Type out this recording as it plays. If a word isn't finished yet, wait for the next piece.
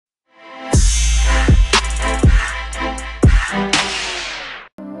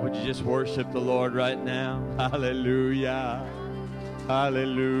just worship the Lord right now? Hallelujah.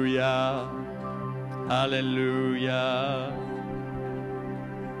 Hallelujah. Hallelujah.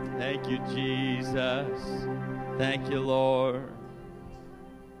 Thank you, Jesus. Thank you, Lord.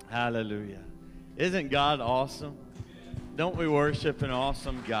 Hallelujah. Isn't God awesome? Don't we worship an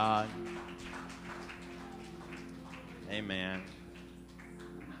awesome God? Amen.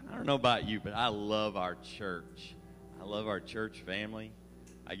 I don't know about you, but I love our church. I love our church family.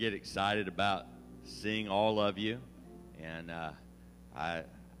 I get excited about seeing all of you. And I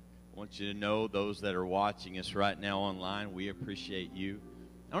want you to know, those that are watching us right now online, we appreciate you.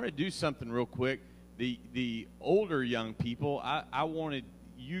 I want to do something real quick. The older young people, I wanted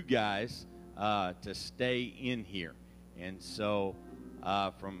you guys to stay in here. And so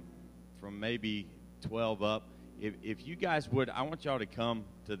from maybe 12 up, if you guys would, I want y'all to come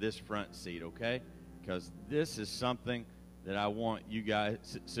to this front seat, okay? Because this is something that I want you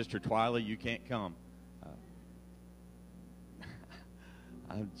guys. Sister Twyla, you can't come.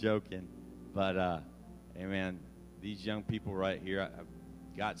 I'm joking. But, amen, these young people right here,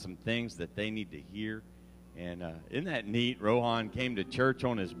 I've got some things that they need to hear. And isn't that neat? Rohan came to church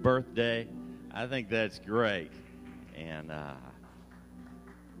on his birthday. I think that's great. And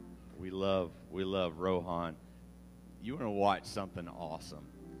we love Rohan. You want to watch something awesome.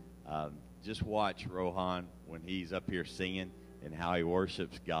 Just watch Rohan when he's up here singing and how he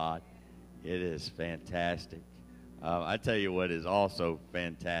worships God. It is fantastic. I tell you what is also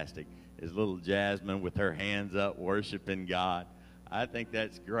fantastic is little Jasmine with her hands up worshiping God. I think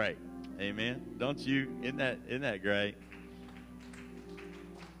that's great. Amen. Don't you? Isn't that great?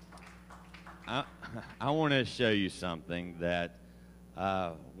 I want to show you something that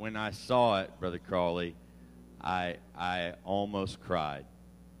when I saw it, Brother Crawley, I almost cried.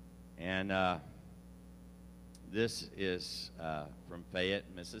 And this is from Fayette,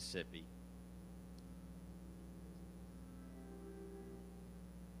 Mississippi.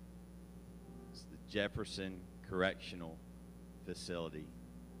 It's the Jefferson Correctional Facility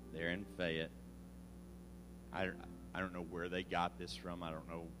there in Fayette. I don't know where they got this from. I don't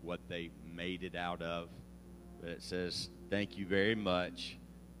know what they made it out of. But it says, "Thank you very much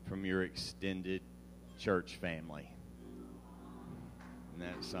from your extended church family."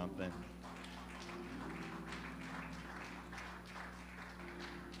 Isn't that something?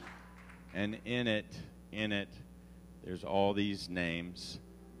 And in it, there's all these names.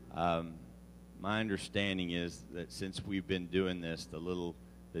 My understanding is that since we've been doing this,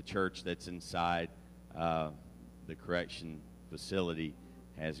 the church that's inside the correction facility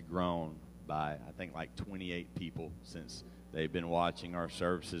has grown by, I think, like 28 people since they've been watching our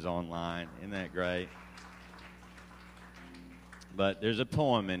services online. Isn't that great? But there's a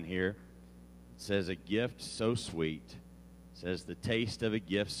poem in here. It says, "A gift so sweet." It says, "The taste of a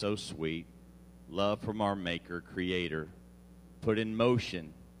gift so sweet, love from our Maker, Creator, put in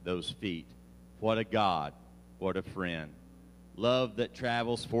motion those feet. What a God, what a friend. Love that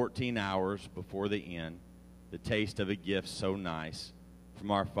travels 14 hours before the end. The taste of a gift so nice,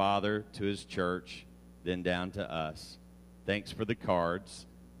 from our Father to His church, then down to us. Thanks for the cards.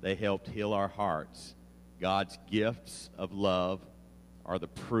 They helped heal our hearts. God's gifts of love are the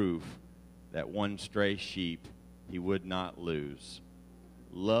proof that one stray sheep He would not lose.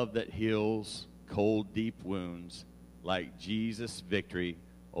 Love that heals cold, deep wounds, like Jesus' victory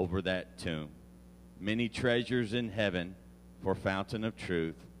over that tomb. Many treasures in heaven for fountain of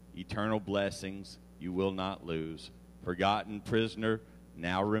truth, eternal blessings you will not lose. Forgotten prisoner,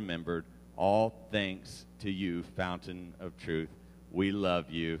 now remembered, all thanks to you, fountain of truth. We love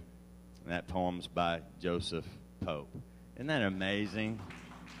you." And that poem's by Joseph Pope. Isn't that amazing?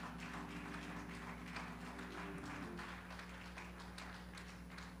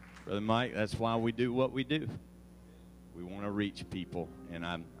 Brother Mike, that's why we do what we do. We want to reach people, and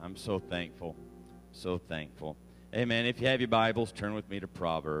I'm so thankful, so thankful. Amen. If you have your Bibles, turn with me to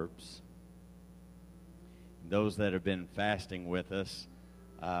Proverbs. Those that have been fasting with us,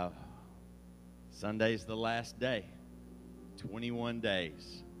 Sunday's the last day, 21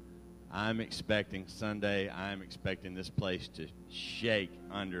 days. I'm expecting Sunday, I'm expecting this place to shake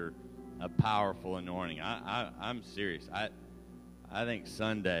under a powerful anointing. I'm serious. I think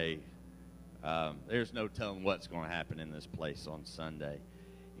Sunday, there's no telling what's going to happen in this place on Sunday.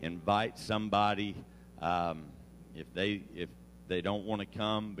 Invite somebody. If they don't want to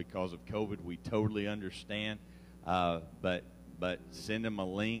come because of COVID, we totally understand. But send them a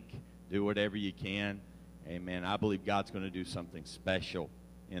link. Do whatever you can. Amen. I believe God's going to do something special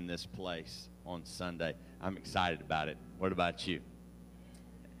in this place on Sunday. I'm excited about it. What about you?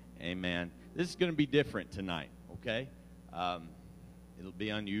 Amen. This is going to be different tonight, okay? It'll be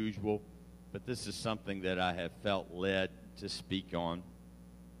unusual, but this is something that I have felt led to speak on.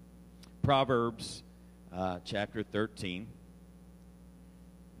 Proverbs chapter 13,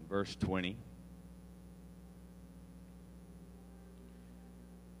 verse 20.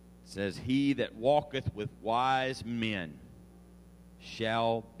 Says, "He that walketh with wise men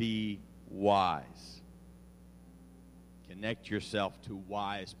shall be wise." Connect yourself to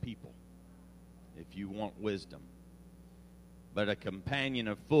wise people if you want wisdom. "But a companion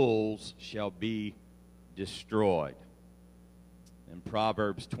of fools shall be destroyed." In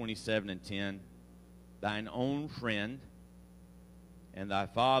Proverbs 27:10, "Thine own friend and thy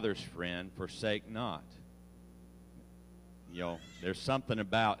father's friend forsake not." You know, there's something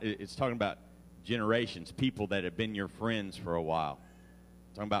about, it's talking about generations, people that have been your friends for a while.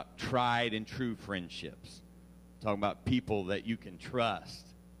 Talking about tried and true friendships. Talking about people that you can trust.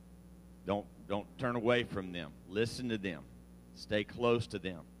 Don't turn away from them. Listen to them. Stay close to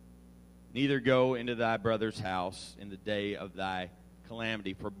them. "Neither go into thy brother's house in the day of thy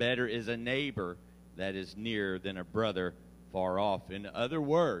calamity, for better is a neighbor that is near than a brother far off." In other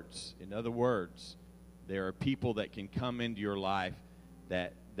words, there are people that can come into your life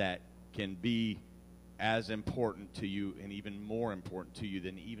that can be as important to you and even more important to you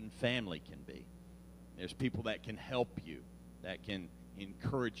than even family can be. There's people that can help you, that can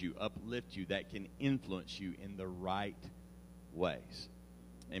encourage you, uplift you, that can influence you in the right ways.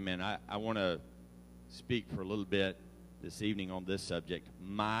 Amen. I want to speak for a little bit this evening on this subject: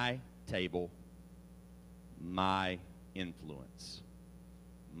 my table, my influence.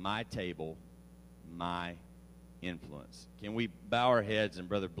 My table, my influence. Can we bow our heads, and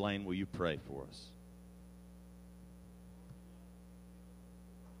Brother Blaine, will you pray for us?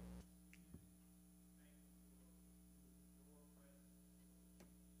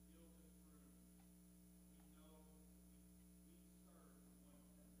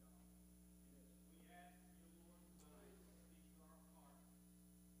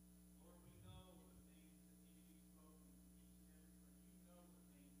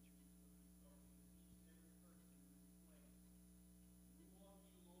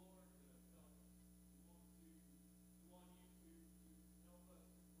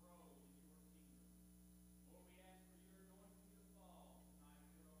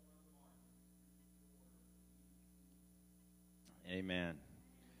 Amen.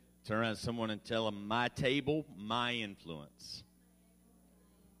 Turn around to someone and tell them, my table, my influence.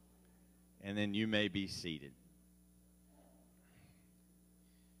 And then you may be seated.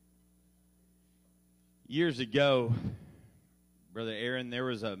 Years ago, Brother Aaron, there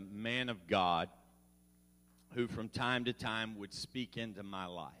was a man of God who from time to time would speak into my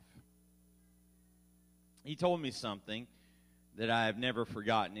life. He told me something that I have never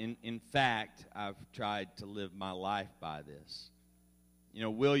forgotten. In fact, I've tried to live my life by this. You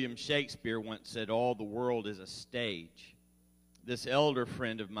know, William Shakespeare once said, all the world is a stage. This elder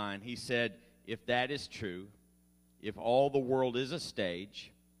friend of mine, he said, if that is true, if all the world is a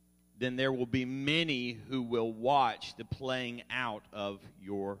stage, then there will be many who will watch the playing out of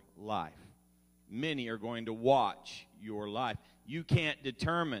your life. Many are going to watch your life. You can't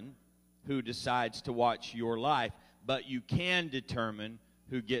determine who decides to watch your life, but you can determine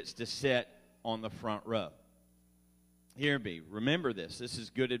who gets to sit on the front row. Hear me. Remember this. This is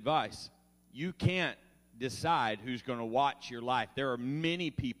good advice. You can't decide who's going to watch your life. There are many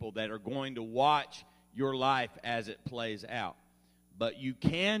people that are going to watch your life as it plays out. But you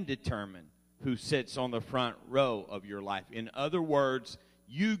can determine who sits on the front row of your life. In other words,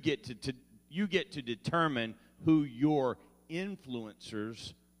 you get to determine who your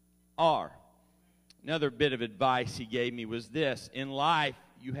influencers are. Another bit of advice he gave me was this. In life,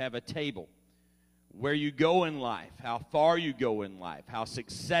 you have a table. Where you go in life, how far you go in life, how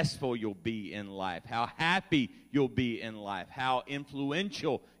successful you'll be in life, how happy you'll be in life, how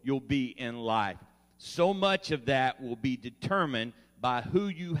influential you'll be in life. So much of that will be determined by who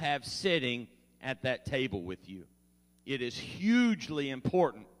you have sitting at that table with you. It is hugely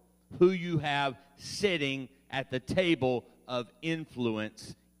important who you have sitting at the table of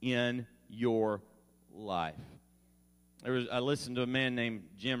influence in your life. I listened to a man named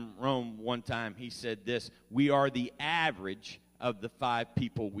Jim Rome one time. He said this: we are the average of the 5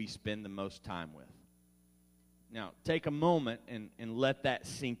 people we spend the most time with. Now, take a moment and let that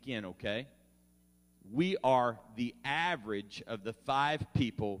sink in, okay? We are the average of the 5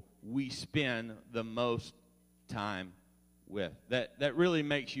 people we spend the most time with. That really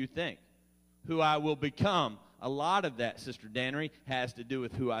makes you think. Who I will become, a lot of that, Sister Dannery, has to do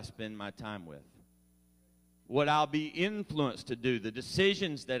with who I spend my time with. What I'll be influenced to do, the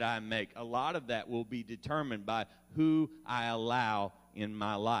decisions that I make, a lot of that will be determined by who I allow in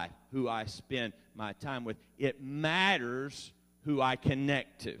my life, who I spend my time with. It matters who I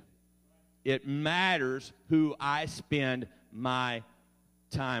connect to. It matters who I spend my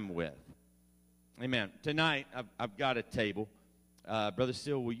time with. Amen. Tonight, I've got a table. Brother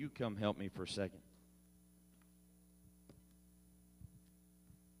Steele, will you come help me for a second?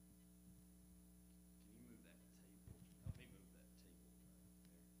 Can you move that table? Help me move that table.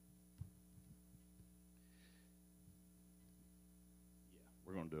 Yeah,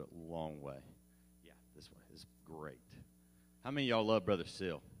 we're going to do it a long way. Yeah, this way. It's great. How many of y'all love Brother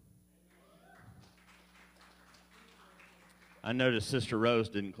Steele? I noticed Sister Rose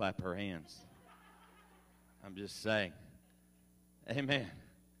didn't clap her hands. I'm just saying. Amen.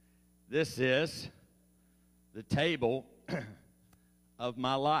 This is the table of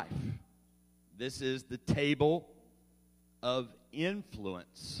my life. This is the table of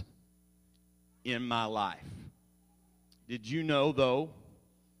influence in my life. Did you know, though,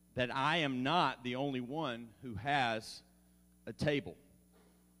 that I am not the only one who has a table?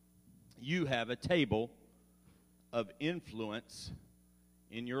 You have a table of influence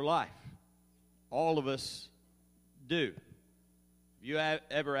in your life. All of us do. Have you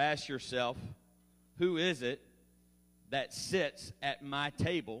ever asked yourself, who is it that sits at my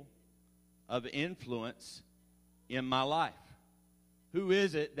table of influence in my life? Who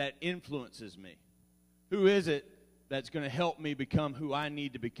is it that influences me? Who is it that's going to help me become who I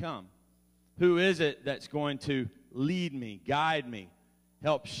need to become? Who is it that's going to lead me, guide me,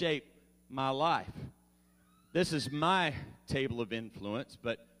 help shape my life? This is my table of influence,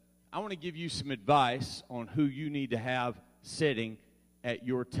 but I want to give you some advice on who you need to have sitting at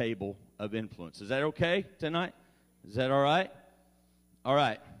your table of influence. Is that okay tonight? Is that all right? All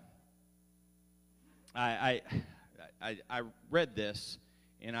right. I read this,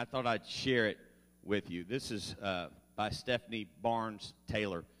 and I thought I'd share it with you. This is by Stephanie Barnes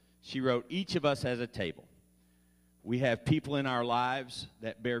Taylor. She wrote, "Each of us has a table. We have people in our lives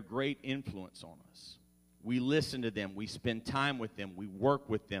that bear great influence on us. We listen to them. We spend time with them. We work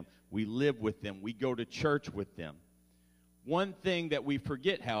with them. We live with them. We go to church with them. One thing that we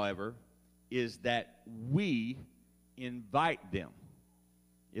forget, however, is that we invite them.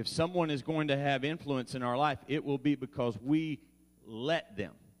 If someone is going to have influence in our life, it will be because we let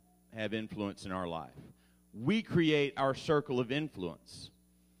them have influence in our life. We create our circle of influence.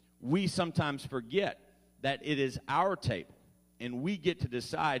 We sometimes forget that it is our table, and we get to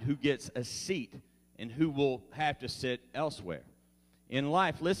decide who gets a seat and who will have to sit elsewhere. In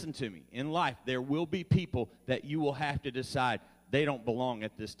life, listen to me, in life there will be people that you will have to decide they don't belong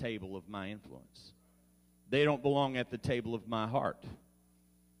at this table of my influence. They don't belong at the table of my heart.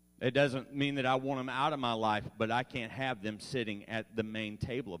 It doesn't mean that I want them out of my life, but I can't have them sitting at the main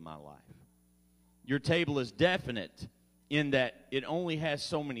table of my life. Your table is definite in that it only has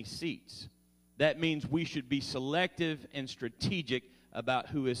so many seats. That means we should be selective and strategic about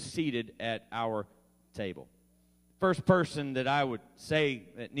who is seated at our table. First person that I would say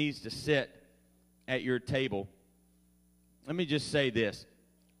that needs to sit at your table, let me just say this.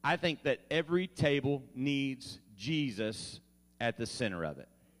 I think that every table needs Jesus at the center of it.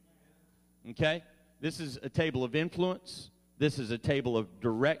 Okay? This is a table of influence. This is a table of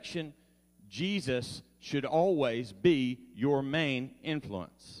direction. Jesus should always be your main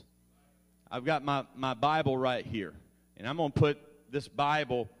influence. I've got my Bible right here, and I'm going to put this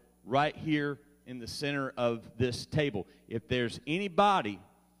Bible right here in the center of this table. If there's anybody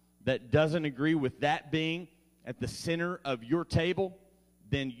that doesn't agree with that being at the center of your table,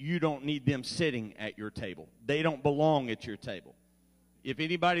 then you don't need them sitting at your table. They don't belong at your table. If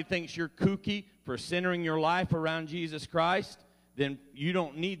anybody thinks you're kooky for centering your life around Jesus Christ, then you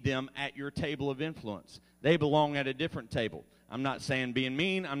don't need them at your table of influence. They belong at a different table. I'm not saying being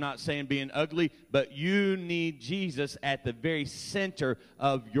mean. I'm not saying being ugly. But you need Jesus at the very center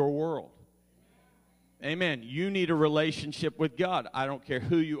of your world. Amen. You need a relationship with God. I don't care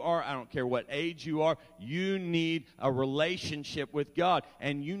who you are. I don't care what age you are. You need a relationship with God.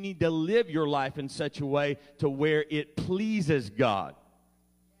 And you need to live your life in such a way to where it pleases God.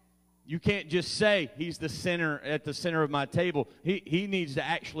 You can't just say he's the center at the center of my table. He needs to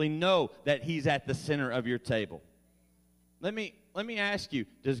actually know that he's at the center of your table. Let me ask you,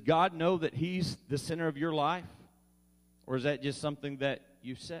 does God know that he's the center of your life? Or is that just something that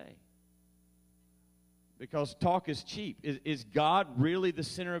you say? Because talk is cheap. Is God really the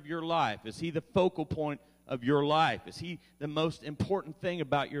center of your life? Is he the focal point of your life? Is he the most important thing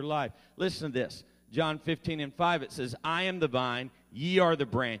about your life? Listen to this. John 15:5, it says, I am the vine, ye are the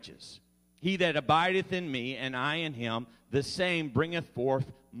branches. He that abideth in me, and I in him, the same bringeth forth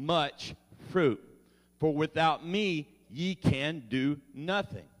much fruit. For without me ye can do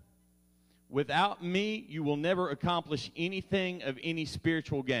nothing. Without me, you will never accomplish anything of any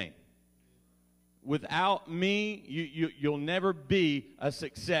spiritual gain. Without me, you'll never be a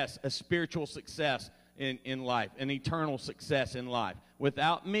success, a spiritual success in life, an eternal success in life.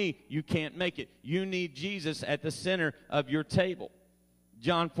 Without me, you can't make it. You need Jesus at the center of your table.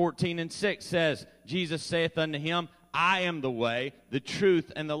 John 14:6 says, Jesus saith unto him, I am the way, the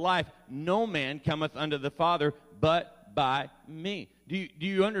truth, and the life. No man cometh unto the Father but by me. Do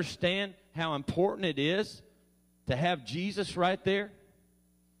you understand how important it is to have Jesus right there?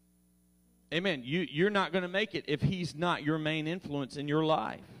 Amen. You're not going to make it if he's not your main influence in your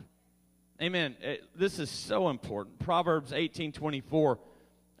life. Amen. This is so important. Proverbs 18:24,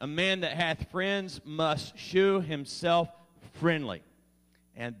 a man that hath friends must shew himself friendly.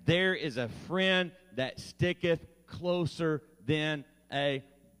 And there is a friend that sticketh closer than a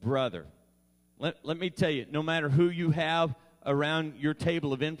brother. Let me tell you, no matter who you have around your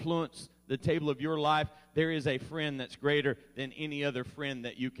table of influence, the table of your life, there is a friend that's greater than any other friend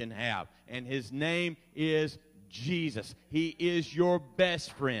that you can have. And his name is Jesus. He is your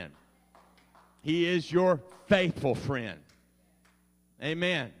best friend. He is your faithful friend.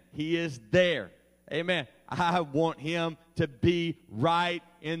 Amen. He is there. Amen. I want him to be right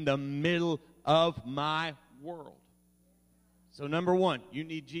in the middle of my world. So number one, you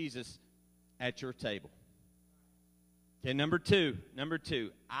need Jesus at your table. Okay, number two,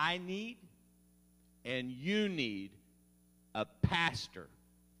 I need and you need a pastor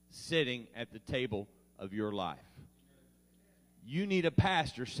sitting at the table of your life. You need a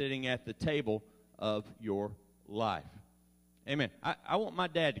pastor sitting at the table of your life. Amen. I want my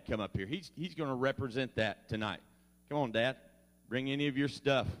dad to come up here. He's going to represent that tonight. Come on, Dad. Bring any of your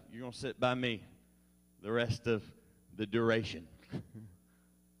stuff. You're going to sit by me the rest of the duration.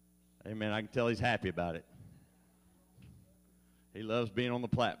 Amen. I can tell he's happy about it. He loves being on the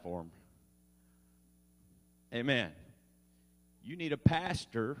platform. Amen. You need a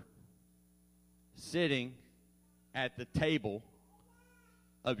pastor sitting at the table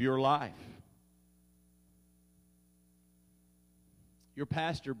of your life. Your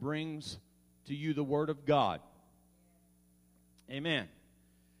pastor brings to you the Word of God. Amen.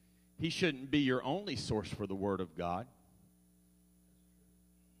 He shouldn't be your only source for the Word of God,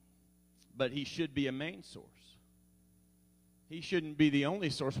 but he should be a main source. He shouldn't be the only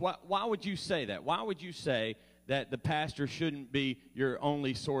source. Why would you say that? Why would you say that the pastor shouldn't be your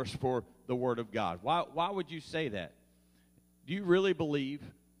only source for the Word of God? Why would you say that? Do you really believe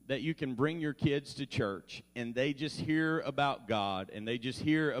that you can bring your kids to church and they just hear about God and they just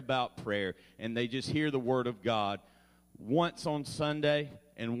hear about prayer and they just hear the Word of God once on Sunday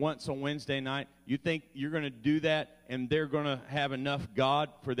and once on Wednesday night? You think you're going to do that and they're going to have enough God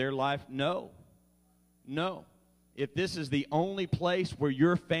for their life? No. No. If this is the only place where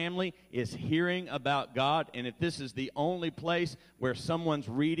your family is hearing about God, and if this is the only place where someone's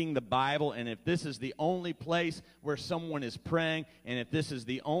reading the Bible, and if this is the only place where someone is praying, and if this is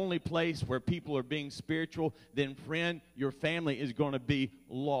the only place where people are being spiritual, then friend, your family is going to be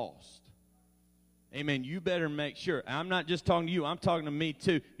lost. Amen. You better make sure. I'm not just talking to you. I'm talking to me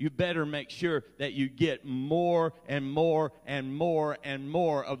too. You better make sure that you get more and more and more and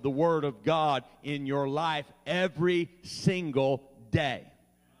more of the Word of God in your life every single day.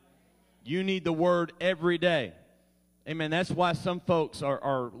 You need the Word every day. Amen. That's why some folks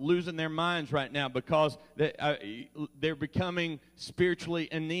are losing their minds right now, because they're becoming spiritually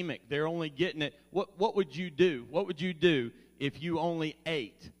anemic. They're only getting it. What would you do? What would you do if you only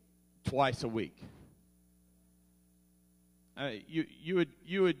ate twice a week? You would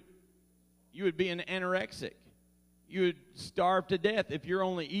be an anorexic. You would starve to death if you're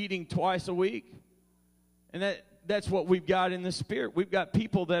only eating twice a week. And that's what we've got in the Spirit. We've got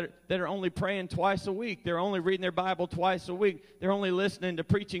people that are only praying twice a week. They're only reading their Bible twice a week. They're only listening to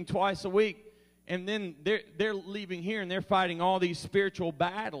preaching twice a week. And then they're leaving here and they're fighting all these spiritual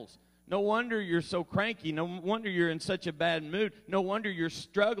battles. No wonder you're so cranky. No wonder you're in such a bad mood. No wonder you're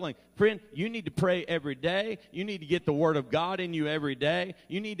struggling. Friend, you need to pray every day. You need to get the Word of God in you every day.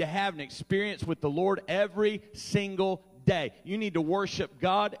 You need to have an experience with the Lord every single day. You need to worship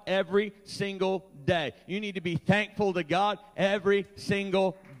God every single day. You need to be thankful to God every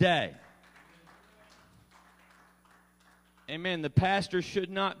single day. Amen. The pastor should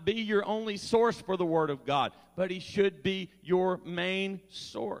not be your only source for the Word of God, but he should be your main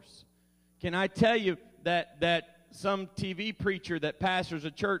source. Can I tell you that some TV preacher that pastors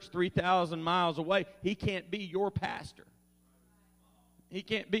a church 3,000 miles away, he can't be your pastor. He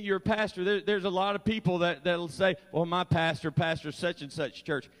can't be your pastor. There's a lot of people that'll say, well, my pastor such and such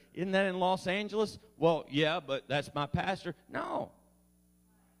church. Isn't that in Los Angeles? Well, yeah, but that's my pastor. No,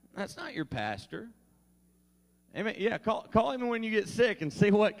 that's not your pastor. Amen. Yeah, call him when you get sick and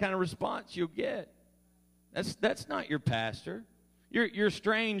see what kind of response you'll get. That's not your pastor. Your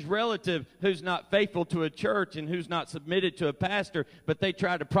strange relative who's not faithful to a church and who's not submitted to a pastor, but they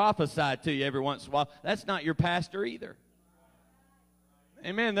try to prophesy to you every once in a while. That's not your pastor either.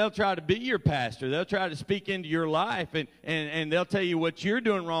 Amen. They'll try to be your pastor. They'll try to speak into your life, and they'll tell you what you're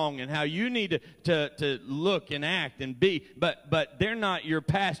doing wrong and how you need to look and act and be. But they're not your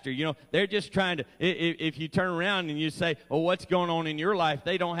pastor. You know, they're just trying to, if you turn around and you say, well, what's going on in your life?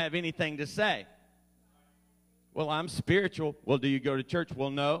 They don't have anything to say. Well, I'm spiritual. Well, do you go to church? Well,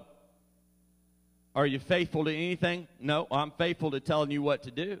 no. Are you faithful to anything? No. I'm faithful to telling you what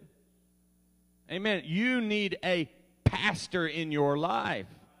to do. Amen. You need a pastor in your life.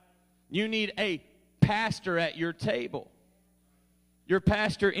 You need a pastor at your table. Your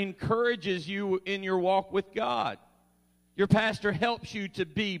pastor encourages you in your walk with God. Your pastor helps you to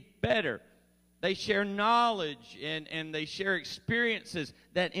be better. They share knowledge and they share experiences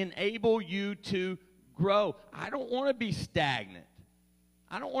that enable you to grow. I don't want to be stagnant.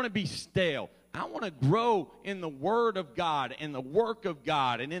 I don't want to be stale. I want to grow in the Word of God, in the work of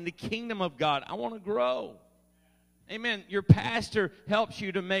God, and in the kingdom of God. I want to grow. Amen. Your pastor helps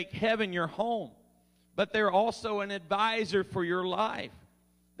you to make heaven your home, but they're also an advisor for your life.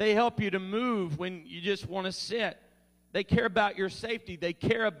 They help you to move when you just want to sit. They care about your safety. They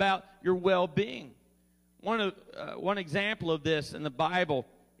care about your well-being. One example of this in the Bible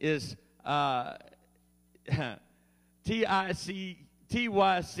is Tychicus.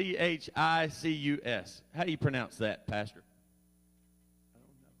 How do you pronounce that, Pastor?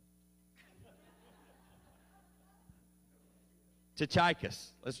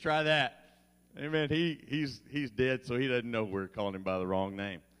 Tychicus. Let's try that. Amen. He's dead, so he doesn't know we're calling him by the wrong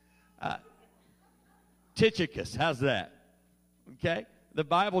name. Tychicus. How's that? Okay. The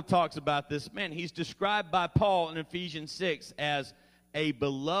Bible talks about this man. He's described by Paul in Ephesians 6 as a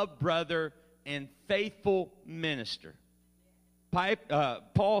beloved brother and faithful minister.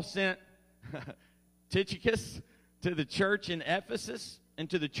 Paul sent Tychicus to the church in Ephesus and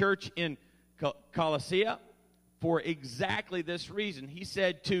to the church in Colossae for exactly this reason. He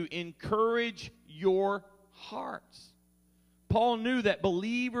said to encourage your hearts. Paul knew that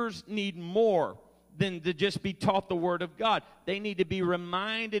believers need more than to just be taught the Word of God. They need to be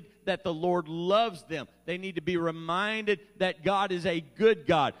reminded that the Lord loves them. They need to be reminded that God is a good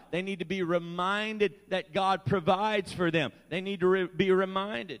God. They need to be reminded that God provides for them. They need to be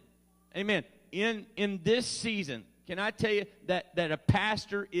reminded. Amen. In this season, can I tell you that a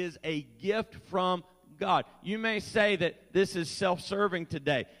pastor is a gift from God? You may say that this is self-serving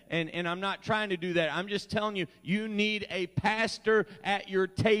today, and I'm not trying to do that. I'm just telling you, you need a pastor at your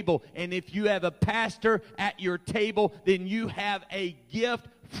table, and if you have a pastor at your table, then you have a gift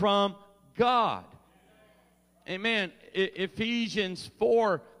from God. Amen. Ephesians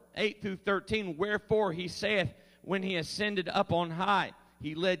 4:8-13, wherefore he saith, when he ascended up on high,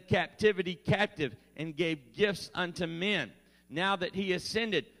 he led captivity captive and gave gifts unto men. Now that he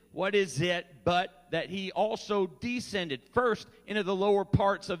ascended, what is it but that he also descended first into the lower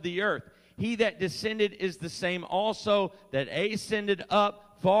parts of the earth? He that descended is the same also that ascended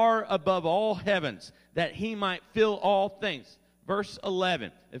up far above all heavens, that he might fill all things. Verse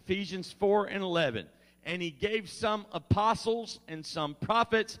 11, Ephesians 4:11. And he gave some apostles and some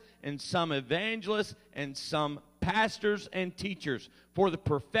prophets and some evangelists and some pastors and teachers for the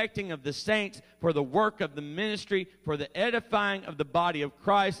perfecting of the saints, for the work of the ministry, for the edifying of the body of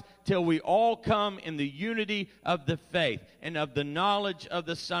Christ, till we all come in the unity of the faith and of the knowledge of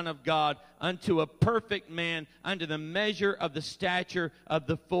the Son of God, unto a perfect man, unto the measure of the stature of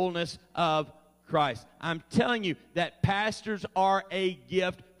the fullness of Christ. I'm telling you that pastors are a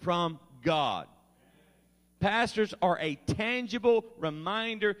gift from God. Pastors are a tangible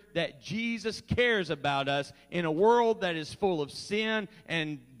reminder that Jesus cares about us in a world that is full of sin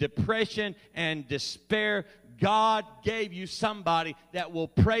and depression and despair. God gave you somebody that will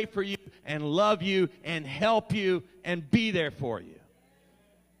pray for you and love you and help you and be there for you.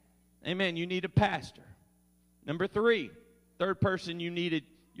 Amen. You need a pastor. Number 3, third person you need at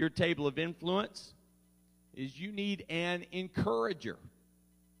your table of influence is you need an encourager.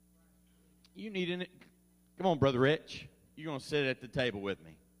 You need an Come on, Brother Rich. You're going to sit at the table with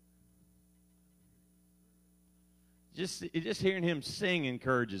me. Just hearing him sing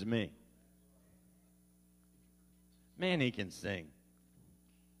encourages me. Man, he can sing.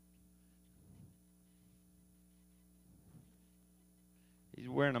 He's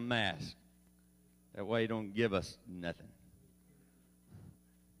wearing a mask. That way he don't give us nothing.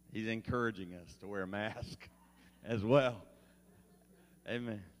 He's encouraging us to wear a mask as well.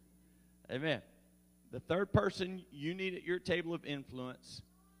 Amen. Amen. The third person you need at your table of influence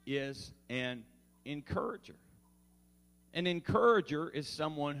is an encourager. An encourager is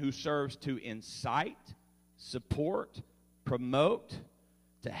someone who serves to incite, support, promote,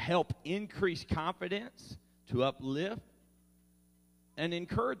 to help increase confidence, to uplift. An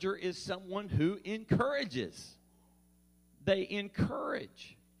encourager is someone who encourages. They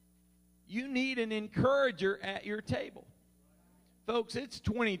encourage. You need an encourager at your table. Folks, it's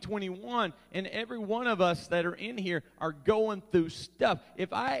 2021, and every one of us that are in here are going through stuff.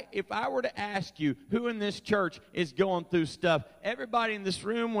 If I were to ask you who in this church is going through stuff, everybody in this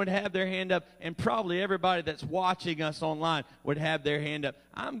room would have their hand up, and probably everybody that's watching us online would have their hand up.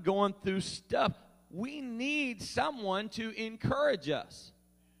 I'm going through stuff. We need someone to encourage us.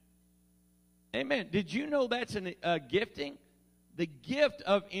 Amen. Did you know that's a gifting? The gift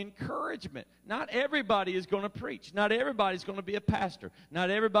of encouragement. Not everybody is going to preach. Not everybody's going to be a pastor. Not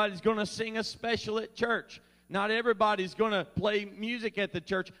everybody's going to sing a special at church. Not everybody's going to play music at the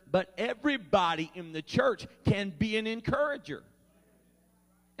church. But everybody in the church can be an encourager.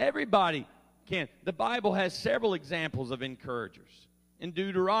 Everybody can. The Bible has several examples of encouragers. In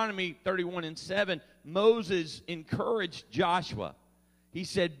Deuteronomy 31:7, Moses encouraged Joshua. He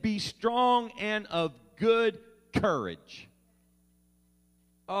said, "Be strong and of good courage."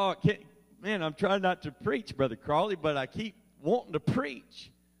 Oh, man, I'm trying not to preach, Brother Crawley, but I keep wanting to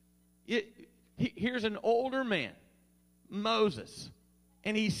preach. Here's an older man, Moses,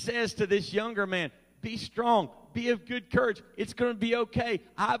 and he says to this younger man, "Be strong, be of good courage. It's going to be okay.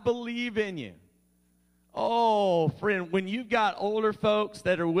 I believe in you." Oh, friend, when you've got older folks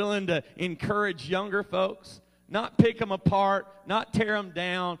that are willing to encourage younger folks, not pick them apart, not tear them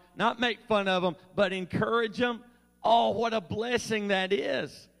down, not make fun of them, but encourage them, oh, what a blessing that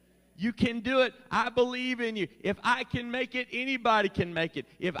is. You can do it. I believe in you. If I can make it, anybody can make it.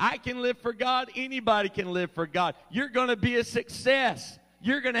 If I can live for God, anybody can live for God. You're going to be a success.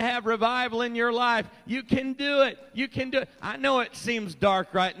 You're going to have revival in your life. You can do it. You can do it. I know it seems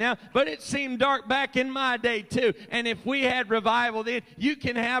dark right now, but it seemed dark back in my day too. And if we had revival then, you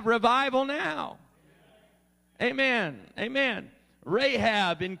can have revival now. Amen. Amen.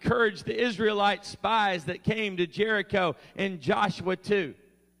 Rahab encouraged the Israelite spies that came to Jericho in Joshua 2.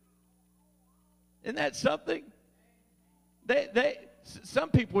 Isn't that something?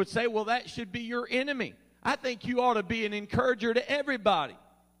 Some people would say, well, that should be your enemy. I think you ought to be an encourager to everybody.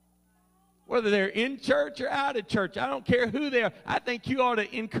 Whether they're in church or out of church, I don't care who they are. I think you ought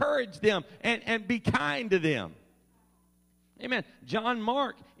to encourage them and be kind to them. Amen. John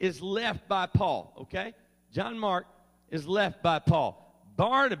Mark is left by Paul, okay? John Mark is left by Paul.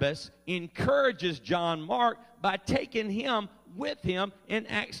 Barnabas encourages John Mark by taking him with him in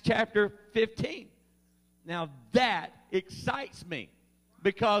Acts chapter 15. Now that excites me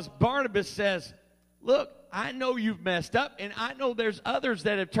because Barnabas says, look, I know you've messed up, and I know there's others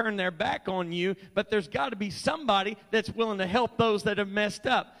that have turned their back on you, but there's got to be somebody that's willing to help those that have messed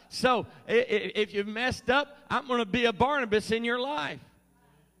up. So if you've messed up, I'm going to be a Barnabas in your life.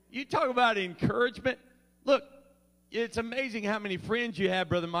 You talk about encouragement. Look, it's amazing how many friends you have,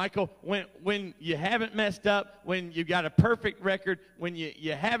 Brother Michael, when you haven't messed up, when you've got a perfect record, when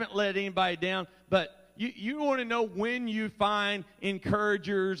you haven't let anybody down. But you want to know when you find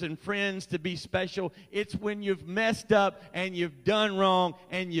encouragers and friends to be special. It's when you've messed up and you've done wrong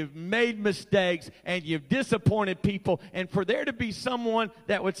and you've made mistakes and you've disappointed people. And for there to be someone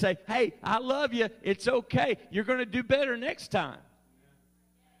that would say, hey, I love you. It's okay. You're going to do better next time.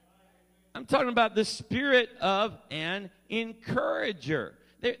 I'm talking about the spirit of an encourager.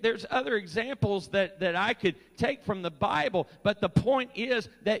 There's other examples that I could take from the Bible, but the point is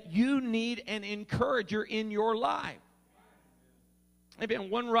that you need an encourager in your life. Maybe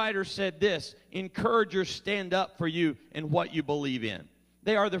one writer said this: encouragers stand up for you and what you believe in.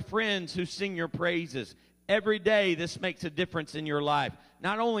 They are the friends who sing your praises. Every day this makes a difference in your life.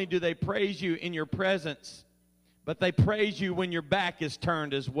 Not only do they praise you in your presence, but they praise you when your back is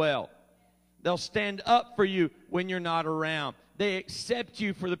turned as well. They'll stand up for you when you're not around. They accept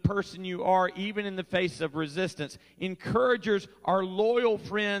you for the person you are, even in the face of resistance. Encouragers are loyal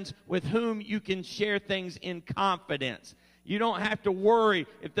friends with whom you can share things in confidence. You don't have to worry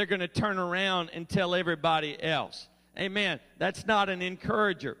if they're going to turn around and tell everybody else. Amen. That's not an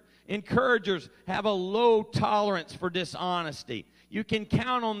encourager. Encouragers have a low tolerance for dishonesty. You can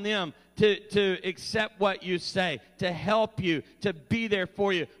count on them to accept what you say, to help you, to be there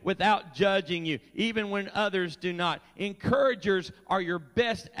for you without judging you, even when others do not. Encouragers are your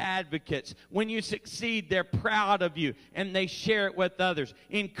best advocates. When you succeed, they're proud of you, and they share it with others.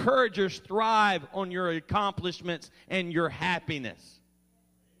 Encouragers thrive on your accomplishments and your happiness.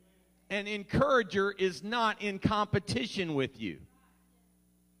 An encourager is not in competition with you.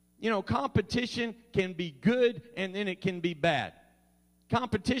 You know, competition can be good and then it can be bad.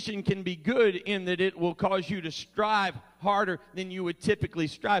 Competition can be good in that it will cause you to strive harder than you would typically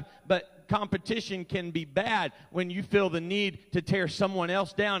strive. But competition can be bad when you feel the need to tear someone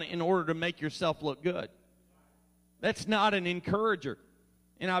else down in order to make yourself look good. That's not an encourager.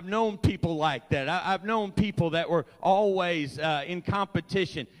 And I've known people like that. I've known people that were always in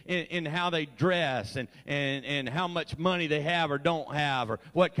competition in how they dress and how much money they have or don't have or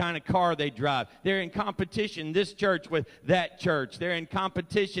what kind of car they drive. They're in competition, this church with that church. They're in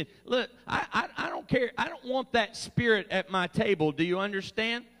competition. Look, I don't care. I don't want that spirit at my table. Do you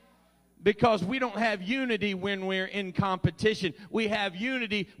understand? Because we don't have unity when we're in competition. We have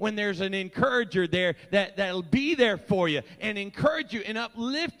unity when there's an encourager there that'll be there for you and encourage you and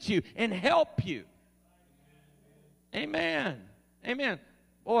uplift you and help you. Amen. Amen.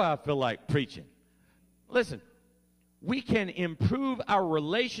 Boy, I feel like preaching. Listen, we can improve our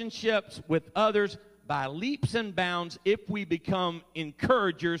relationships with others by leaps and bounds if we become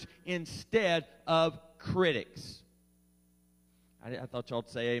encouragers instead of critics. I thought y'all would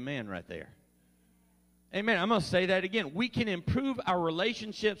say amen right there. Amen. I'm going to say that again. We can improve our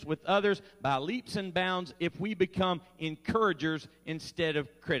relationships with others by leaps and bounds if we become encouragers instead of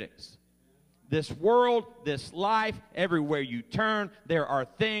critics. This world, this life, everywhere you turn, there are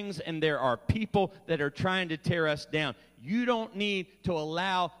things and there are people that are trying to tear us down. You don't need to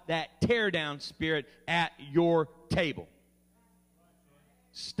allow that tear down spirit at your table.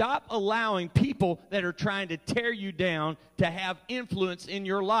 Stop allowing people that are trying to tear you down to have influence in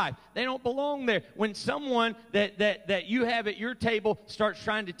your life. They don't belong there. When someone that you have at your table starts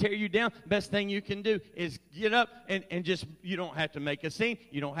trying to tear you down, best thing you can do is get up and just, you don't have to make a scene.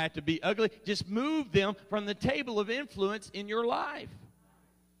 You don't have to be ugly. Just move them from the table of influence in your life.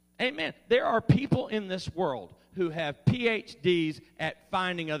 Amen. There are people in this world who have PhDs at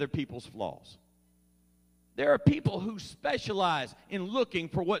finding other people's flaws. There are people who specialize in looking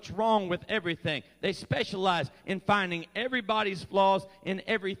for what's wrong with everything. They specialize in finding everybody's flaws and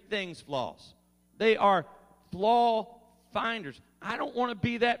everything's flaws. They are flaw finders. I don't want to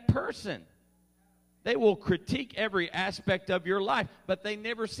be that person. They will critique every aspect of your life, but they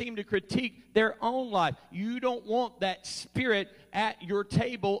never seem to critique their own life. You don't want that spirit at your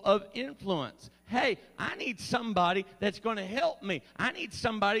table of influence. Hey, I need somebody that's going to help me. I need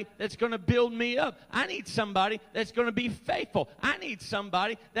somebody that's going to build me up. I need somebody that's going to be faithful. I need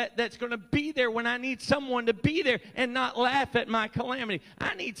somebody that's going to be there when I need someone to be there and not laugh at my calamity.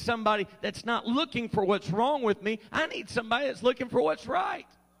 I need somebody that's not looking for what's wrong with me. I need somebody that's looking for what's right.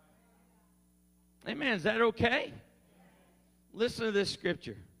 Amen. Is that okay? Listen to this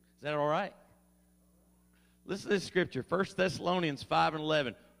scripture. Is that all right? Listen to this scripture. 1 Thessalonians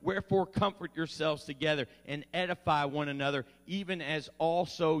 5:11. Wherefore comfort yourselves together and edify one another, even as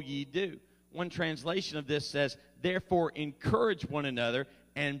also ye do. One translation of this says, therefore encourage one another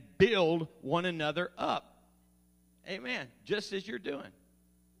and build one another up. Amen. Just as you're doing.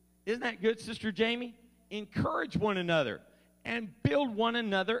 Isn't that good, Sister Jamie? Encourage one another and build one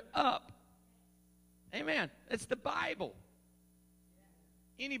another up. Amen. That's the Bible.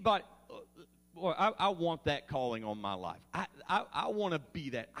 Anybody, boy, I want that calling on my life. I want to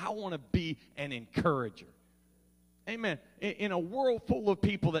be that. I want to be an encourager. Amen. In a world full of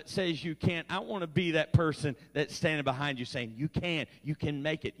people that says you can't, I want to be that person that's standing behind you saying, you can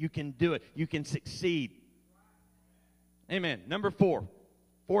make it, you can do it, you can succeed. Amen. Number 4,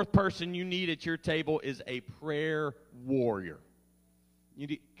 fourth person you need at your table is a prayer warrior.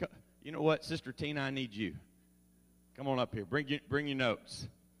 You know what, Sister Tina, I need you. Come on up here. Bring your notes.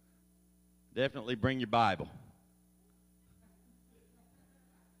 Definitely bring your Bible.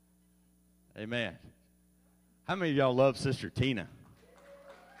 Amen. How many of y'all love Sister Tina?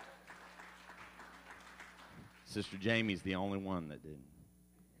 Sister Jamie's the only one that didn't.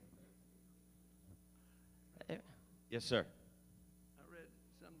 Yes, sir. I read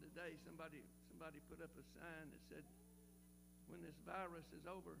something today. Somebody put up a sign that said, when this virus is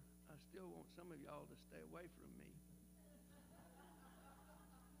over, I still want some of y'all to stay away from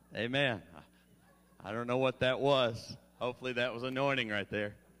me. Amen. I don't know what that was. Hopefully that was anointing right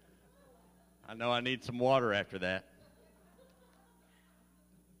there. I know I need some water after that.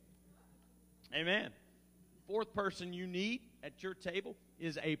 Amen. Fourth person you need at your table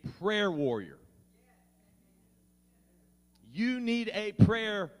is a prayer warrior. You need a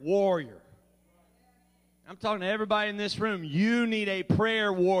prayer warrior. I'm talking to everybody in this room. You need a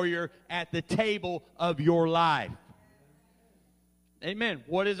prayer warrior at the table of your life. Amen.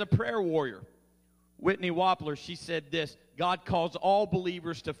 What is a prayer warrior? Whitney Wappler, she said this: God calls all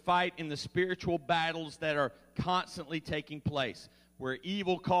believers to fight in the spiritual battles that are constantly taking place, where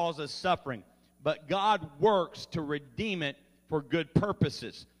evil causes suffering. But God works to redeem it for good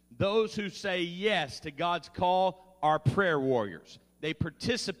purposes. Those who say yes to God's call are prayer warriors. They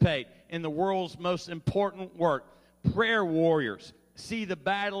participate in the world's most important work. Prayer warriors see the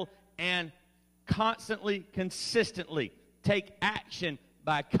battle and constantly, consistently take action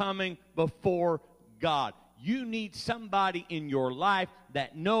by coming before God. You need somebody in your life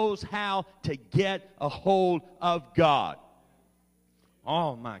that knows how to get a hold of God.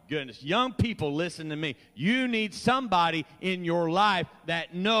 Oh, my goodness. Young people, listen to me. You need somebody in your life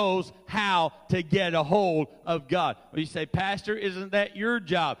that knows how to get a hold of God. Well, you say, Pastor, isn't that your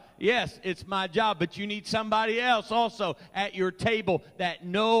job? Yes, it's my job, but you need somebody else also at your table that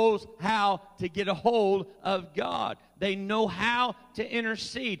knows how to get a hold of God. They know how to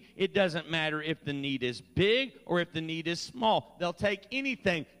intercede. It doesn't matter if the need is big or if the need is small. They'll take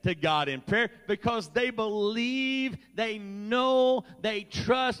anything to God in prayer because they believe, they know, they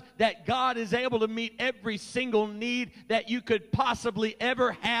trust that God is able to meet every single need that you could possibly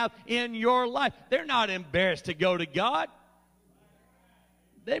ever have in your life. They're not embarrassed to go to God.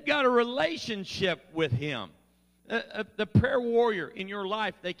 They've got a relationship with Him. The prayer warrior in your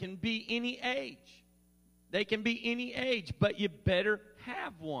life, they can be any age. They can be any age, but you better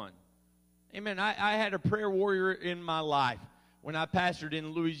have one. Amen. I had a prayer warrior in my life when I pastored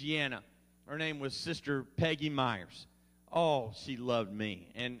in Louisiana. Her name was Sister Peggy Myers. Oh, she loved me.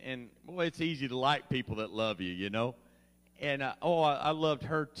 And boy, it's easy to like people that love you, you know. And, I loved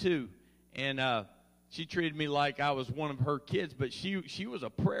her too. And she treated me like I was one of her kids, but she was a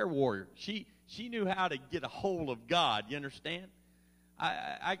prayer warrior. She knew how to get a hold of God, you understand?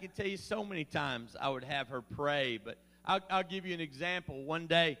 I can tell you so many times I would have her pray, but I'll give you an example. One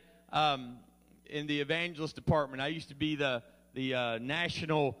day in the evangelist department, I used to be the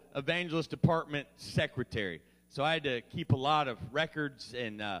National Evangelist Department Secretary. So I had to keep a lot of records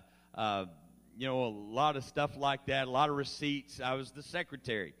and, a lot of stuff like that, a lot of receipts. I was the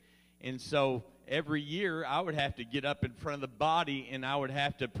secretary. And so every year I would have to get up in front of the body and I would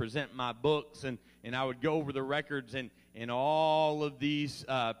have to present my books and I would go over the records and all of these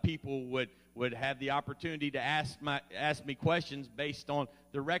people would have the opportunity to ask me questions based on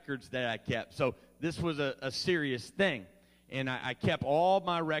the records that I kept. So this was a serious thing. And I kept all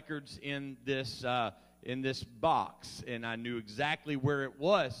my records in this box, and I knew exactly where it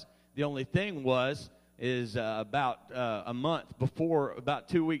was. The only thing is about a month before, about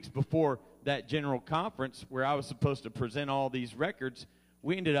 2 weeks before that general conference where I was supposed to present all these records,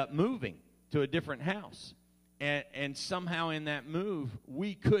 we ended up moving to a different house. And somehow in that move,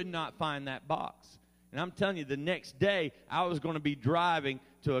 we could not find that box. And I'm telling you, the next day, I was going to be driving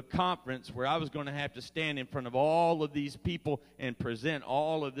to a conference where I was going to have to stand in front of all of these people and present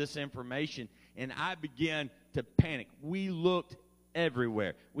all of this information. And I began to panic. We looked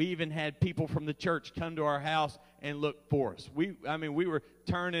everywhere. We even had people from the church come to our house and look for us. We were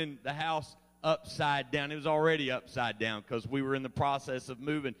turning the house upside down. It was already upside down because we were in the process of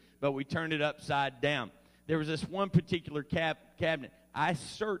moving, but we turned it upside down. There was this one particular cabinet. I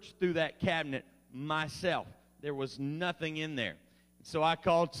searched through that cabinet myself. There was nothing in there. So I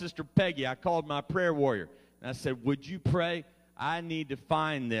called Sister Peggy. I called my prayer warrior. And I said, would you pray? I need to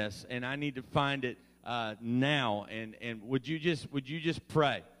find this, and I need to find it now. And would you just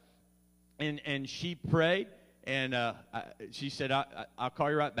pray? And she prayed, and she said, I'll call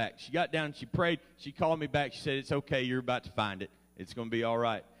you right back. She got down, she prayed. She called me back. She said, it's okay. You're about to find it. It's going to be all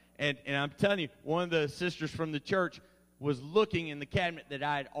right. And I'm telling you, one of the sisters from the church was looking in the cabinet that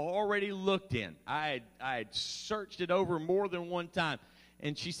I had already looked in. I had searched it over more than one time.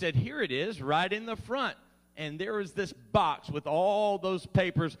 And she said, here it is, right in the front. And there was this box with all those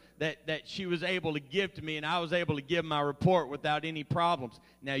papers that she was able to give to me, and I was able to give my report without any problems.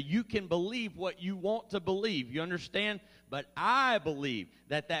 Now, you can believe what you want to believe. You understand? But I believe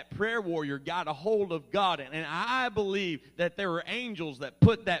that prayer warrior got a hold of God, and I believe that there were angels that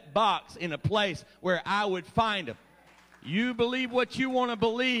put that box in a place where I would find him. You believe what you want to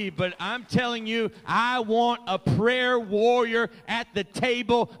believe, but I'm telling you, I want a prayer warrior at the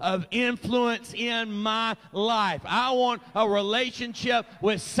table of influence in my life. I want a relationship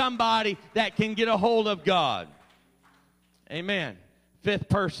with somebody that can get a hold of God. Amen. Fifth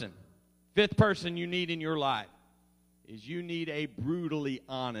person you need in your life is you need a brutally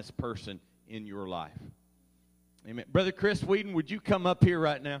honest person in your life. Amen. Brother Chris Whedon, would you come up here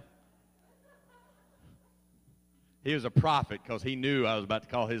right now? He was a prophet because he knew I was about to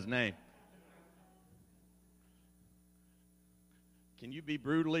call his name. Can you be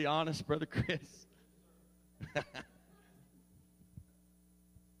brutally honest, Brother Chris? All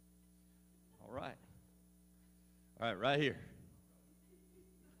right. All right, right here.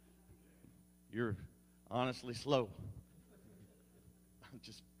 You're honestly slow.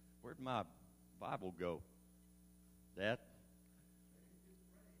 Where'd my Bible go? Dad?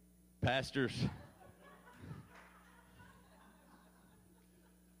 Pastors.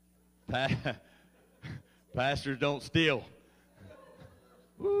 Pastors don't steal.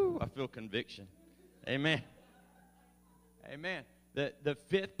 Woo, I feel conviction. Amen. Amen. The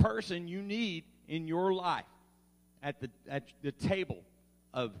fifth person you need in your life at the table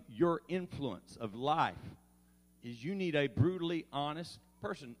of your influence of life is you need a brutally honest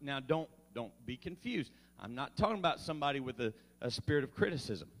person. Now, don't be confused. I'm not talking about somebody with a spirit of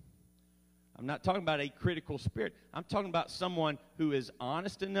criticism. I'm not talking about a critical spirit. I'm talking about someone who is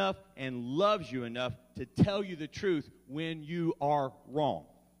honest enough and loves you enough to tell you the truth when you are wrong.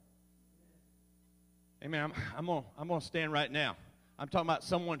 Amen. I'm gonna stand right now. I'm talking about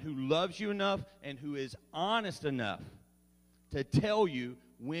someone who loves you enough and who is honest enough to tell you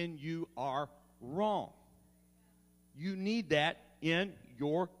when you are wrong. You need that in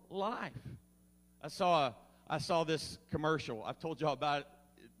your life. I saw this commercial. I've told y'all about it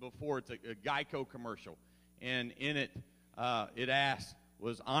before. It's a Geico commercial, and in it, it asks,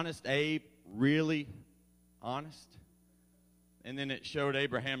 "Was Honest Abe really honest?" And then it showed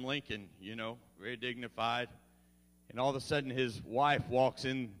Abraham Lincoln, very dignified, and all of a sudden his wife walks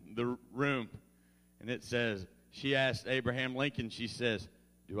in the room, and it says, she asked Abraham Lincoln, she says,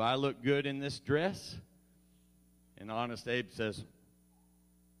 "Do I look good in this dress?" And Honest Abe says,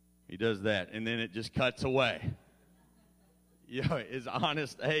 he does that, and then it just cuts away. Is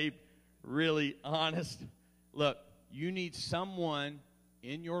Honest Abe really honest? Look, you need someone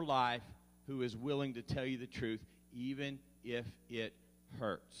in your life who is willing to tell you the truth, even if it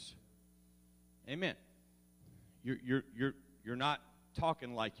hurts. Amen. You're not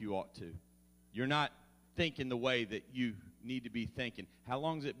talking like you ought to. You're not thinking the way that you need to be thinking. How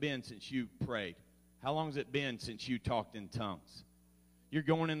long has it been since you prayed? How long has it been since you talked in tongues? You're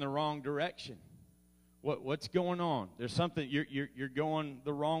going in the wrong direction. What's going on? There's something, you're going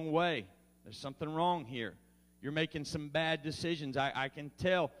the wrong way. There's something wrong here. You're making some bad decisions. I can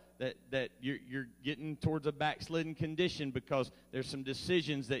tell that you're getting towards a backslidden condition because there's some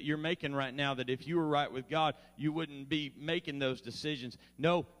decisions that you're making right now that if you were right with God, you wouldn't be making those decisions.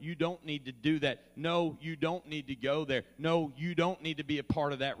 No, you don't need to do that. No, you don't need to go there. No, you don't need to be a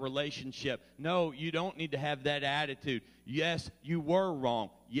part of that relationship. No, you don't need to have that attitude. Yes, you were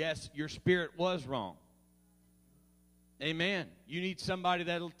wrong. Yes, your spirit was wrong. Amen. You need somebody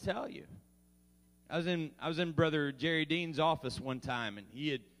that'll tell you. I was in Brother Jerry Dean's office one time, and he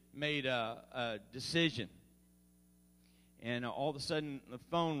had made a decision. And all of a sudden, the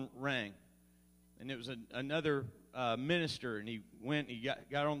phone rang. And it was another minister, and he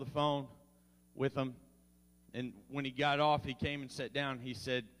got on the phone with him. And when he got off, he came and sat down.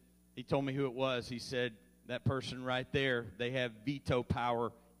 He told me who it was. He said, "That person right there, they have veto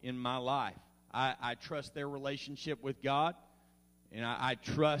power in my life. I trust their relationship with God, and I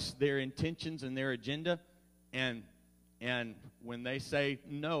trust their intentions and their agenda, and when they say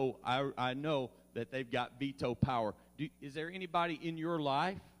no, I know that they've got veto power." Is there anybody in your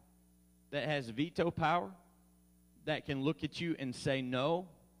life that has veto power that can look at you and say no,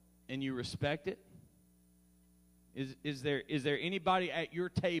 and you respect it? Is there anybody at your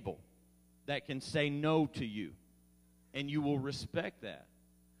table that can say no to you, and you will respect that?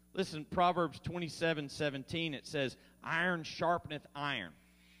 Listen, Proverbs 27:17, it says, "Iron sharpeneth iron,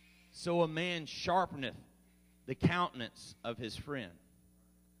 so a man sharpeneth the countenance of his friend."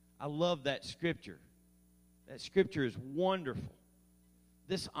 I love that scripture. That scripture is wonderful.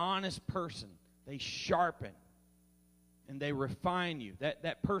 This honest person, they sharpen and they refine you.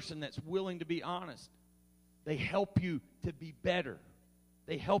 That person that's willing to be honest, they help you to be better.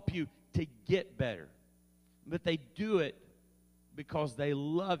 They help you to get better. But they do it because they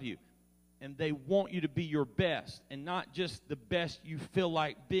love you and they want you to be your best and not just the best you feel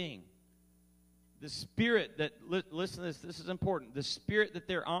like being. The spirit that, listen to this is important. The spirit that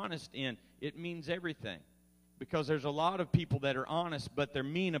they're honest in, it means everything. Because there's a lot of people that are honest, but they're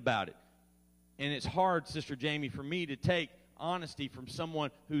mean about it. And it's hard, Sister Jamie, for me to take honesty from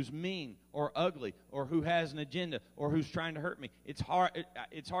someone who's mean or ugly or who has an agenda or who's trying to hurt me. It's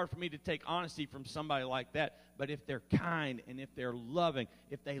hard for me to take honesty from somebody like that. But if they're kind and if they're loving,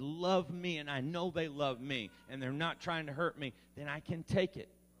 if they love me and I know they love me and they're not trying to hurt me, then I can take it.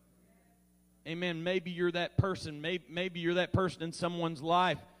 Amen. Maybe you're that person. Maybe you're that person in someone's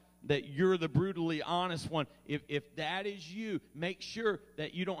life that you're the brutally honest one. If that is you, make sure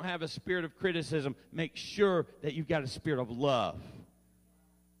that you don't have a spirit of criticism. Make sure that you've got a spirit of love.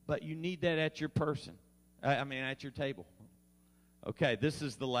 But you need that at your person. At your table. Okay, this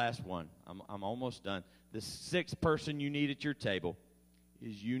is the last one. I'm almost done. The sixth person you need at your table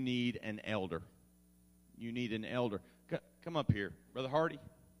is you need an elder. You need an elder. Come up here. Brother Hardy.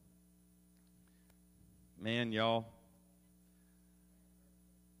 Man, y'all.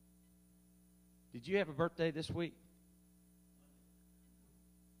 Did you have a birthday this week?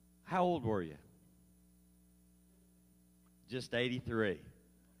 How old were you? Just 83.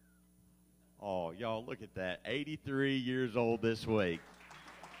 Oh, y'all, look at that. 83 years old this week.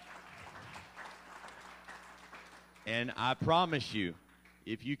 And I promise you,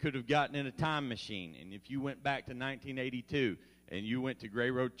 if you could have gotten in a time machine, and if you went back to 1982, and you went to Gray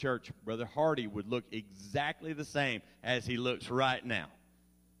Road Church, Brother Hardy would look exactly the same as he looks right now.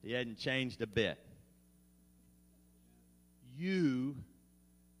 He hadn't changed a bit. You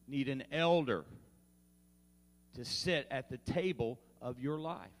need an elder to sit at the table of your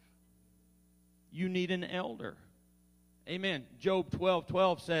life. You need an elder. Amen. Job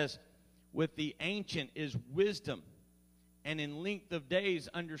 12:12 says, with the ancient is wisdom, and in length of days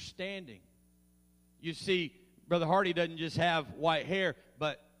understanding. You see, Brother Hardy doesn't just have white hair,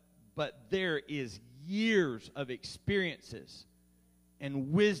 but there is years of experiences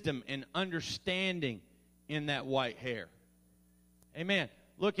and wisdom and understanding in that white hair. Amen.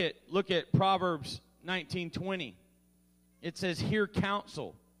 Look at Proverbs 19:20. It says, hear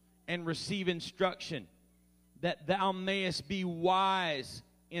counsel and receive instruction, that thou mayest be wise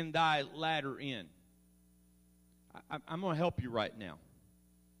in thy latter end. I'm going to help you right now.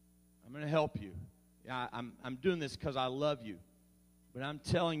 I'm going to help you. I'm doing this because I love you. But I'm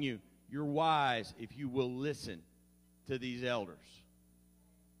telling you, you're wise if you will listen to these elders.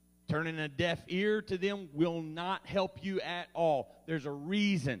 Turning a deaf ear to them will not help you at all. There's a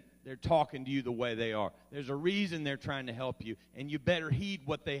reason they're talking to you the way they are. There's a reason they're trying to help you. And you better heed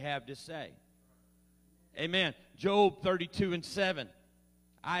what they have to say. Amen. Job 32:7.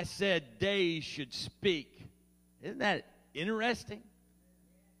 I said days should speak. Isn't that interesting?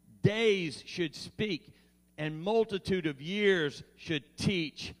 Days should speak, and multitude of years should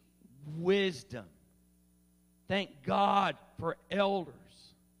teach wisdom. Thank God for elders.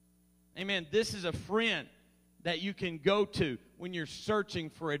 Amen. This is a friend that you can go to when you're searching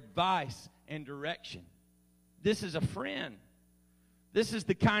for advice and direction. This is a friend. This is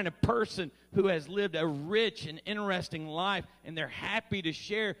the kind of person who has lived a rich and interesting life, and they're happy to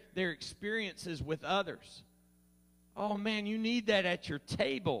share their experiences with others. Oh, man, you need that at your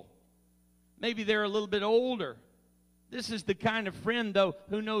table. Maybe they're a little bit older. This is the kind of friend, though,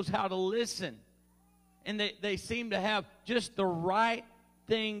 who knows how to listen. And they seem to have just the right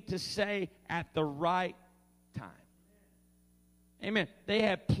thing to say at the right time. Amen. They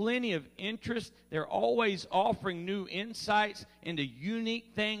have plenty of interest. They're always offering new insights into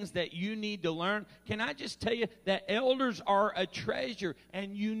unique things that you need to learn. Can I just tell you that elders are a treasure,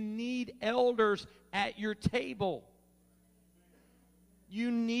 and you need elders at your table. You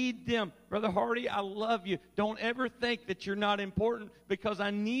need them. Brother Hardy, I love you. Don't ever think that you're not important, because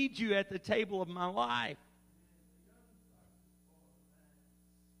I need you at the table of my life.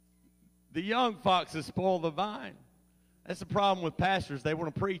 The young foxes spoil the vine. That's the problem with pastors. They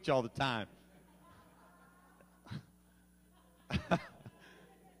want to preach all the time.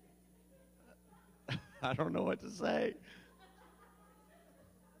 I don't know what to say.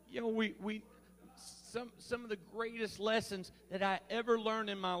 You know, some of the greatest lessons that I ever learned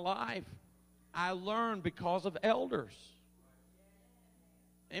in my life, I learned because of elders.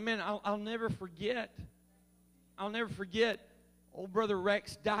 Amen. I'll never forget. I'll never forget old Brother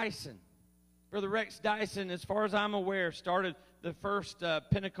Rex Dyson. Brother Rex Dyson, as far as I'm aware, started the first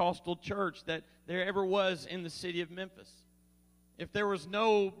Pentecostal church that there ever was in the city of Memphis. If there was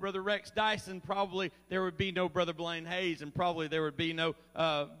no Brother Rex Dyson, probably there would be no Brother Blaine Hayes, and probably there would be no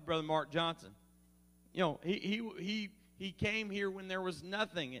Brother Mark Johnson. You know, he came here when there was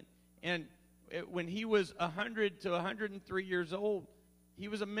nothing, and when he was 100 to 103 years old, he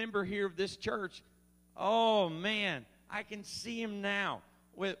was a member here of this church. Oh man, I can see him now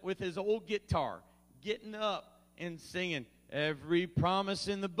with his old guitar, getting up and singing, "Every promise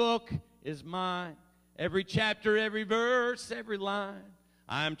in the book is mine. Every chapter, every verse, every line.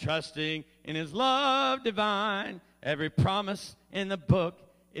 I'm trusting in His love divine. Every promise in the book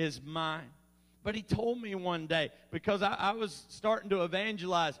is mine. But He told me one day, because I was starting to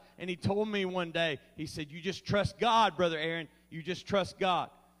evangelize, and He told me one day, He said, you just trust God, Brother Aaron. You just trust God.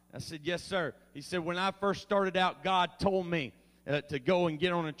 I said, yes, sir. He said, when I first started out, God told me to go and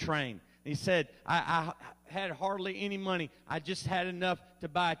get on a train. He said, I had hardly any money. I just had enough to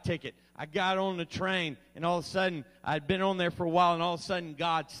buy a ticket. I got on the train, and all of a sudden, I'd been on there for a while, and all of a sudden,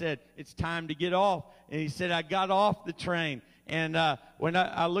 God said, it's time to get off. And He said, I got off the train. And when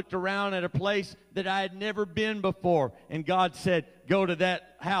I looked around at a place that I had never been before, and God said, go to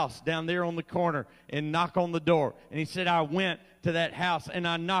that house down there on the corner and knock on the door. And He said, I went to that house and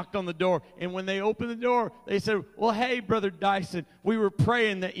I knocked on the door. And when they opened the door, they said, well, hey, Brother Dyson, we were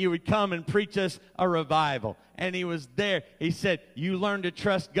praying that you would come and preach us a revival. And he was there. He said, you learn to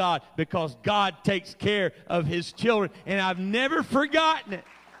trust God because God takes care of His children. And I've never forgotten it.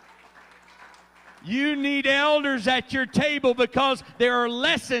 You need elders at your table because there are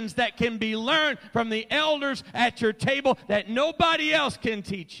lessons that can be learned from the elders at your table that nobody else can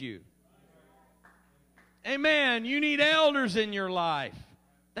teach you. Amen. You need elders in your life.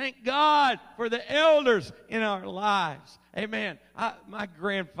 Thank God for the elders in our lives. Amen. My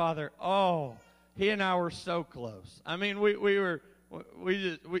grandfather, he and I were so close. I mean, we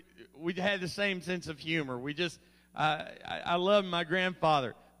had the same sense of humor. I love my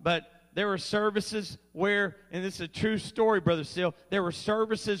grandfather, but there were services where, and this is a true story, Brother Seal, there were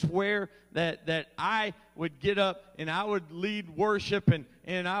services where that I would get up and I would lead worship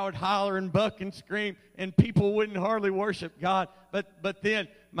and I would holler and buck and scream and people wouldn't hardly worship God. But then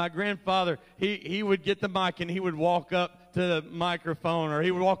my grandfather, he would get the mic and he would walk up to the microphone or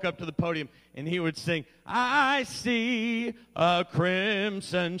he would walk up to the podium and he would sing, I see a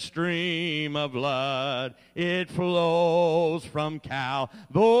crimson stream of blood. It flows from Calvary.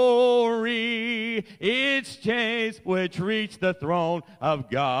 Its chains which reach the throne of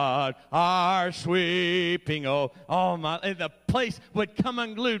God are sweeping. And the place would come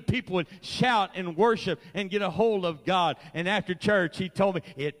unglued. People would shout and worship and get a hold of God. And after church, he told me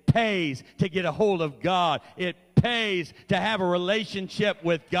it pays to get a hold of God. It pays to have a relationship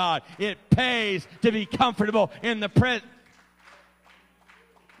with God. It pays to be comfortable in the presence.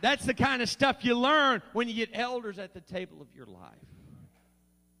 That's the kind of stuff you learn when you get elders at the table of your life.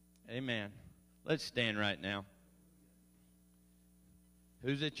 Amen. Let's stand right now.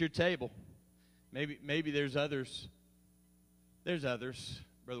 Who's at your table? Maybe there's others. There's others,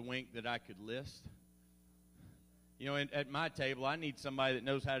 Brother Wink, that I could list. You know, at my table, I need somebody that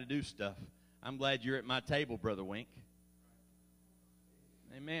knows how to do stuff. I'm glad you're at my table, Brother Wink.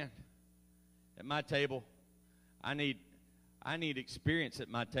 Amen. At my table, I need experience at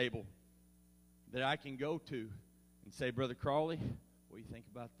my table that I can go to and say, Brother Crawley, what do you think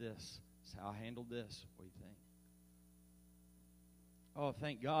about this? This is how I handled this. What do you think? Oh,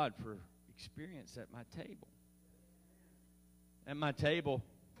 thank God for experience at my table. At my table,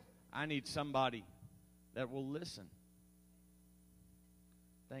 I need somebody that will listen.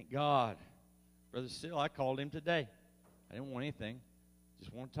 Thank God. Brother Still, I called him today. I didn't want anything.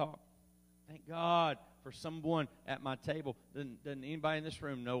 Just want to talk. Thank God for someone at my table. Doesn't anybody in this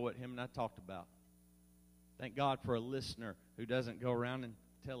room know what him and I talked about? Thank God for a listener who doesn't go around and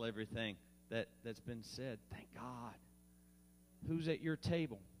tell everything that's been said. Thank God. Who's at your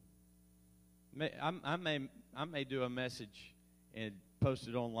table? I may do a message and post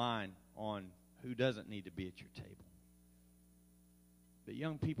it online on who doesn't need to be at your table. But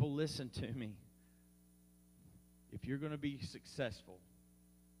young people, listen to me. If you're going to be successful,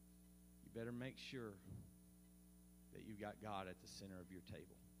 you better make sure that you got God at the center of your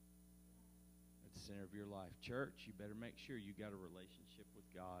table, at the center of your life. Church, you better make sure you got a relationship with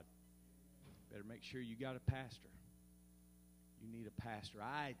God. You better make sure you got a pastor. You need a pastor.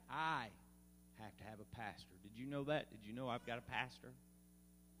 I have to have a pastor. Did you know that? Did you know I've got a pastor?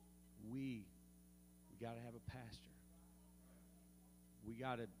 We got to have a pastor. We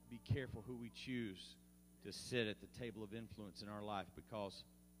got to be careful who we choose to sit at the table of influence in our life, because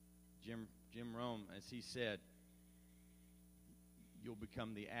Jim Rome, as he said, you'll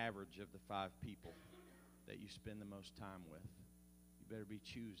become the average of the 5 people that you spend the most time with. You better be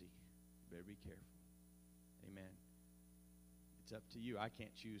choosy. You better be careful. Amen. It's up to you. I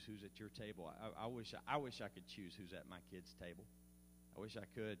can't choose who's at your table. I wish I could choose who's at my kids' table. I wish I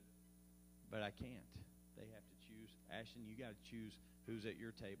could, but I can't. They have to choose. Ashton, you got to choose who's at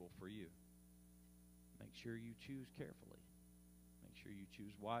your table for you. Make sure you choose carefully. Make sure you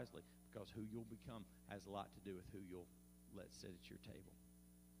choose wisely, because who you'll become has a lot to do with who you'll let sit at your table.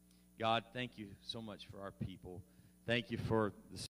 God, thank you so much for our people. Thank you for the